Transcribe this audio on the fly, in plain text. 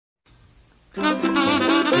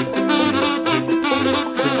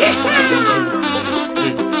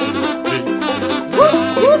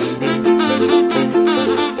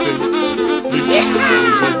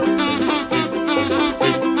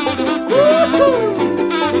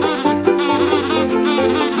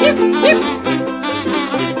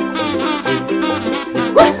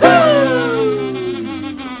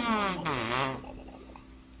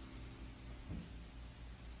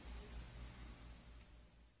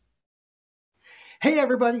Hey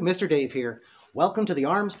everybody, Mr. Dave here. Welcome to the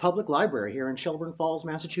Arms Public Library here in Shelburne Falls,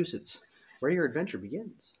 Massachusetts, where your adventure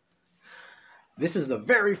begins. This is the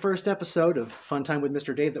very first episode of Fun Time with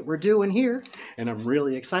Mr. Dave that we're doing here, and I'm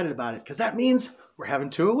really excited about it because that means we're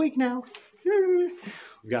having 2 a week now.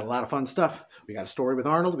 We've got a lot of fun stuff. We got a story with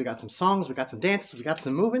Arnold, we got some songs, we got some dances, we got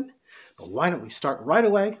some moving. But why don't we start right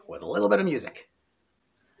away with a little bit of music?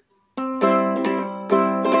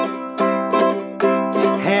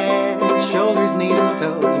 Shoulders, knees and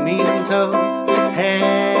toes, knees and toes.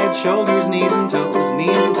 Head, shoulders, knees and toes,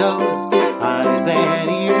 knees and toes. Eyes and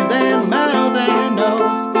ears and mouth and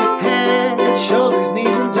nose. Head, shoulders, knees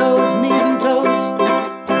and toes, knees and toes.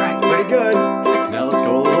 All right, pretty good. Now let's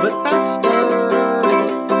go a little bit faster.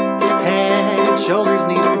 Head, shoulders,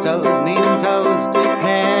 knees and toes, knees and toes.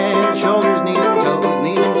 Head, shoulders, knees and toes,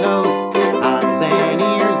 knees and toes. Eyes and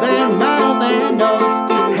ears and mouth and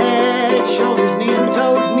nose. Head, shoulders, knees and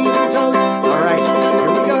toes, knees and toes.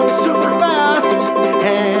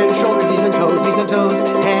 Head, shoulders, knees and toes, knees and toes.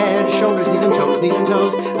 Head, shoulders, knees and toes, knees and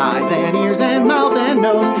toes. Eyes and ears and mouth and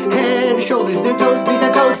nose. Head, shoulders, knees and toes, knees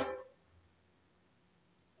and toes.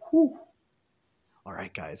 Whew. All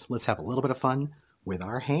right, guys, let's have a little bit of fun with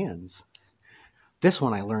our hands. This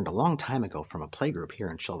one I learned a long time ago from a playgroup here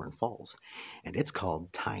in Shelburne Falls, and it's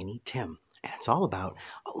called Tiny Tim. And it's all about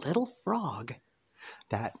a little frog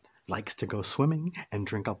that likes to go swimming and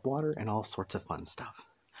drink up water and all sorts of fun stuff.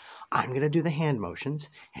 I'm going to do the hand motions,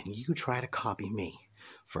 and you try to copy me.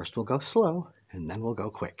 First we'll go slow, and then we'll go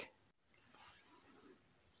quick.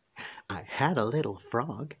 I had a little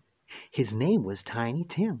frog. His name was Tiny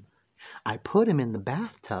Tim. I put him in the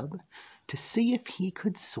bathtub to see if he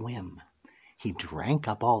could swim. He drank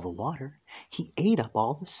up all the water, he ate up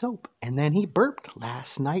all the soap, and then he burped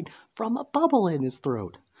last night from a bubble in his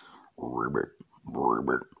throat. Ribbit,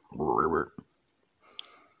 ribbit, ribbit.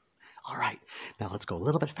 All right, now let's go a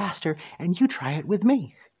little bit faster, and you try it with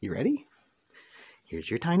me. You ready? Here's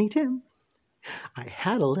your Tiny Tim. I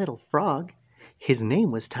had a little frog. His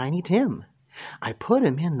name was Tiny Tim. I put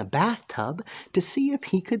him in the bathtub to see if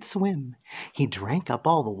he could swim. He drank up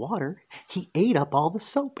all the water, he ate up all the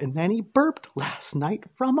soap, and then he burped last night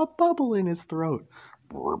from a bubble in his throat.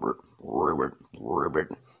 Ribbit, ribbit, ribbit.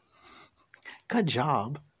 Good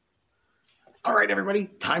job. All right, everybody,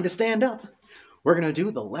 time to stand up. We're going to do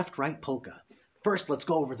the left-right polka. First, let's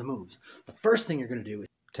go over the moves. The first thing you're going to do is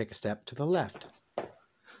take a step to the left.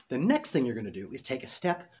 The next thing you're going to do is take a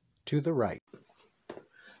step to the right.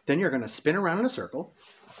 Then you're going to spin around in a circle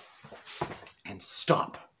and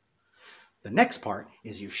stop. The next part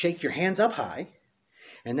is you shake your hands up high,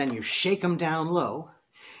 and then you shake them down low,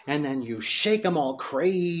 and then you shake them all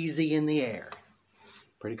crazy in the air.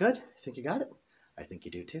 Pretty good? Think you got it? I think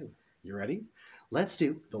you do too. You ready? Let's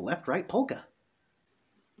do the left-right polka.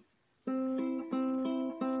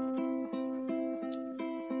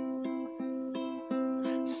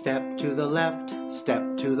 Step to the left,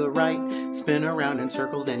 step to the right, spin around in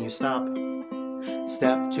circles, then you stop.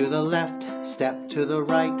 Step to the left, step to the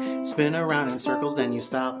right, spin around in circles, then you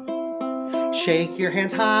stop. Shake your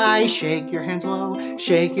hands high, shake your hands low,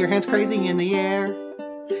 shake your hands crazy in the air.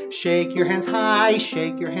 Shake your hands high,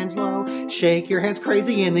 shake your hands low, shake your hands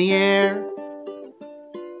crazy in the air.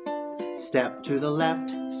 Step to the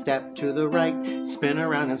left, step to the right, spin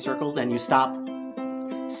around in circles, then you stop.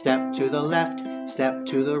 Step to the left, step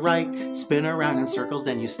to the right, spin around in circles,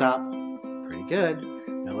 then you stop. Pretty good.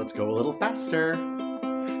 Now let's go a little faster.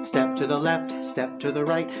 Step to the left, step to the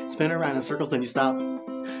right, spin around in circles, then you stop.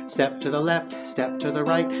 Step to the left, step to the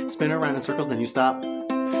right, spin around in circles, then you stop.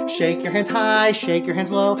 Shake your hands high, shake your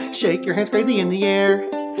hands low, shake your hands crazy in the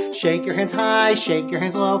air. Shake your hands high, shake your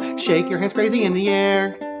hands low, shake your hands crazy in the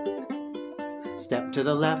air. Step to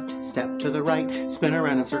the left, step to the right, spin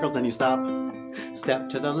around in circles, then you stop. Step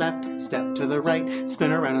to the left, step to the right,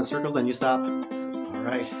 spin around in circles, then you stop. All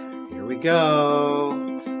right, here we go.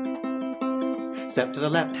 Step to the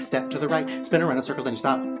left, step to the right, spin around in circles, then you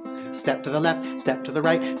stop. Step to the left, step to the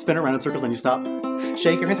right, spin around in circles, then you stop.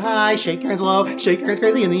 Shake your hands high, shake your hands low, shake your hands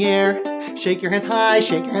crazy in the air. Shake your hands high,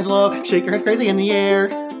 shake your hands low, shake your hands crazy in the air.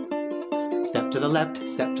 Step to the left,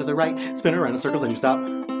 step to the right, spin around in circles, then you stop.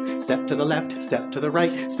 Step to the left, step to the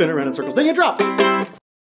right, spin around in circles, then you drop.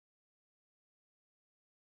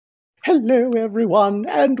 Hello everyone,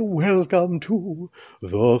 and welcome to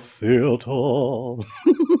the theatre.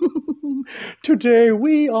 Today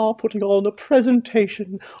we are putting on a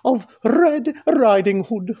presentation of Red Riding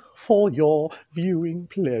Hood for your viewing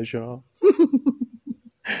pleasure.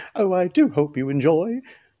 Oh, I do hope you enjoy.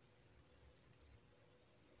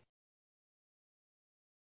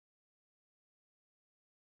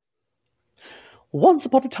 Once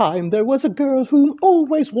upon a time there was a girl who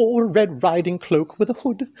always wore a red riding cloak with a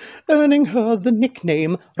hood, earning her the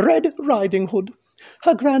nickname Red Riding Hood.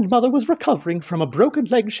 Her grandmother was recovering from a broken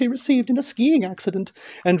leg she received in a skiing accident,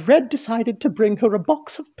 and Red decided to bring her a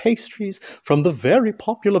box of pastries from the very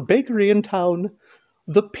popular bakery in town,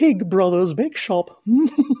 the Pig Brothers Bake Shop.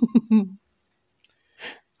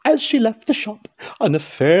 As she left the shop, a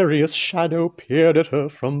nefarious shadow peered at her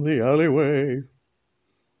from the alleyway.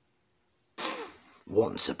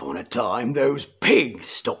 Once upon a time, those pigs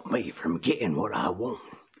stopped me from getting what I want.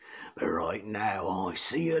 But right now, I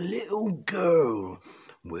see a little girl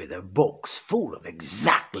with a box full of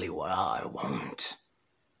exactly what I want.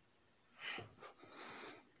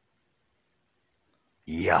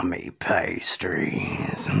 Yummy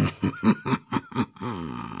pastries.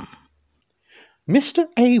 Mr.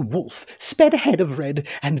 A. Wolf sped ahead of Red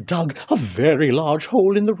and dug a very large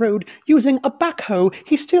hole in the road using a backhoe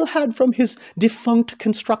he still had from his defunct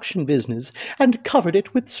construction business and covered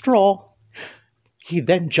it with straw. He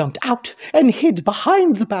then jumped out and hid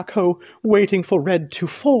behind the backhoe, waiting for Red to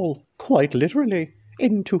fall, quite literally,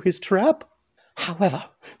 into his trap. However,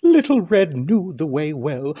 little Red knew the way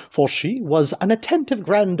well, for she was an attentive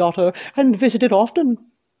granddaughter and visited often.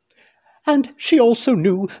 And she also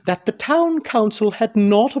knew that the town council had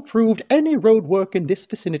not approved any road work in this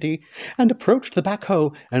vicinity, and approached the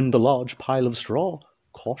backhoe and the large pile of straw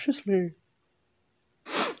cautiously.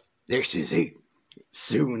 This is it.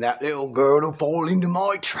 Soon that little girl will fall into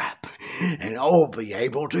my trap, and I'll be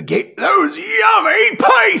able to get those yummy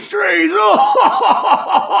pastries!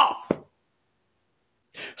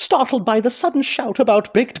 Startled by the sudden shout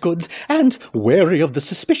about baked goods, and wary of the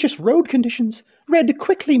suspicious road conditions, Red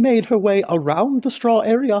quickly made her way around the straw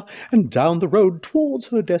area and down the road towards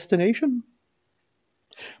her destination.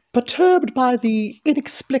 Perturbed by the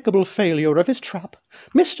inexplicable failure of his trap,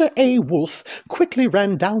 Mr. A. Wolf quickly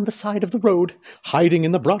ran down the side of the road, hiding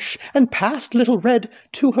in the brush, and past Little Red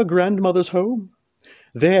to her grandmother's home.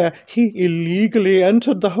 There he illegally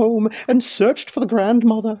entered the home and searched for the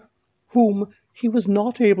grandmother, whom he was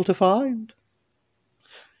not able to find.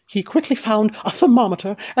 He quickly found a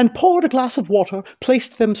thermometer and poured a glass of water,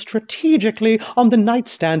 placed them strategically on the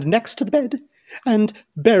nightstand next to the bed, and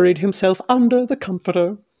buried himself under the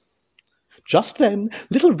comforter. Just then,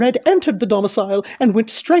 Little Red entered the domicile and went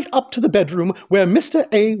straight up to the bedroom where Mr.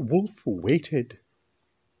 A. Wolf waited.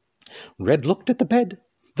 Red looked at the bed,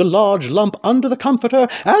 the large lump under the comforter,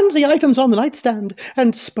 and the items on the nightstand,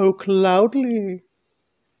 and spoke loudly.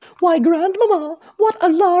 "Why, Grandmamma, what a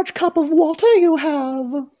large cup of water you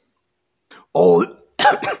have!" Oh,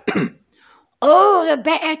 Oh, the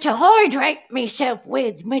better to hydrate myself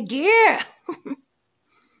with, my dear.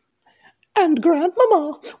 "And,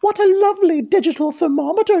 Grandmamma, what a lovely digital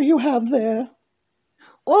thermometer you have there!"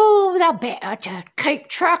 Oh, the better to keep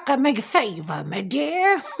track of my fever, my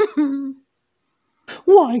dear.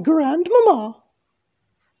 "Why, Grandmamma,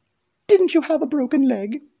 didn't you have a broken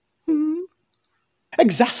leg?"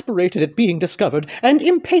 Exasperated at being discovered, and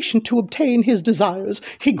impatient to obtain his desires,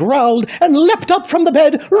 he growled and leapt up from the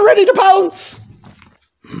bed, ready to pounce.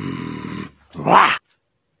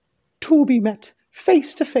 To be met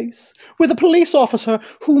face to face with a police officer,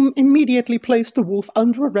 whom immediately placed the wolf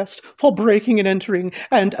under arrest for breaking and entering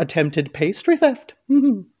and attempted pastry theft.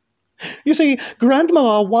 You see,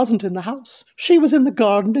 Grandmamma wasn't in the house. She was in the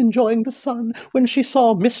garden enjoying the sun when she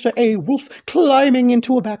saw Mr. A. Wolf climbing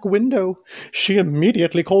into a back window. She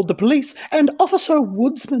immediately called the police, and Officer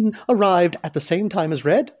Woodsman arrived at the same time as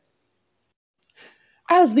Red.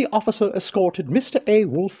 As the officer escorted Mr. A.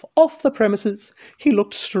 Wolf off the premises, he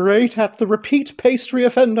looked straight at the repeat pastry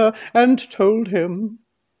offender and told him,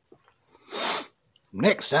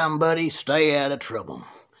 next time, buddy, stay out of trouble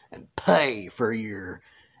and pay for your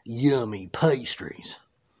yummy pastries.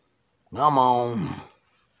 Come on.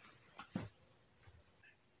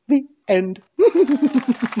 The end.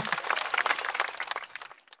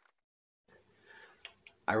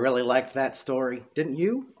 I really liked that story, didn't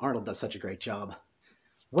you? Arnold does such a great job.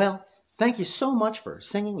 Well, thank you so much for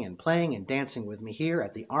singing and playing and dancing with me here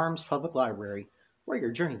at the Arms Public Library, where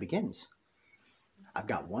your journey begins. I've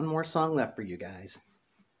got one more song left for you guys.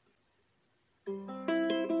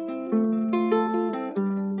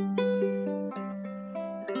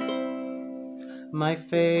 My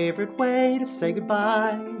favorite way to say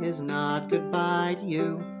goodbye is not goodbye to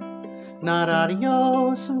you. Not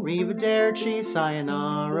adios, arrivederci,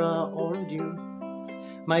 sayonara, or adieu.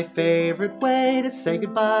 My favorite way to say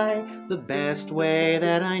goodbye, the best way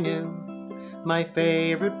that I knew. My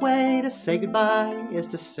favorite way to say goodbye is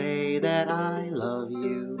to say that I love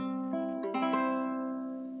you.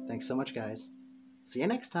 Thanks so much, guys. See you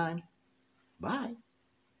next time. Bye.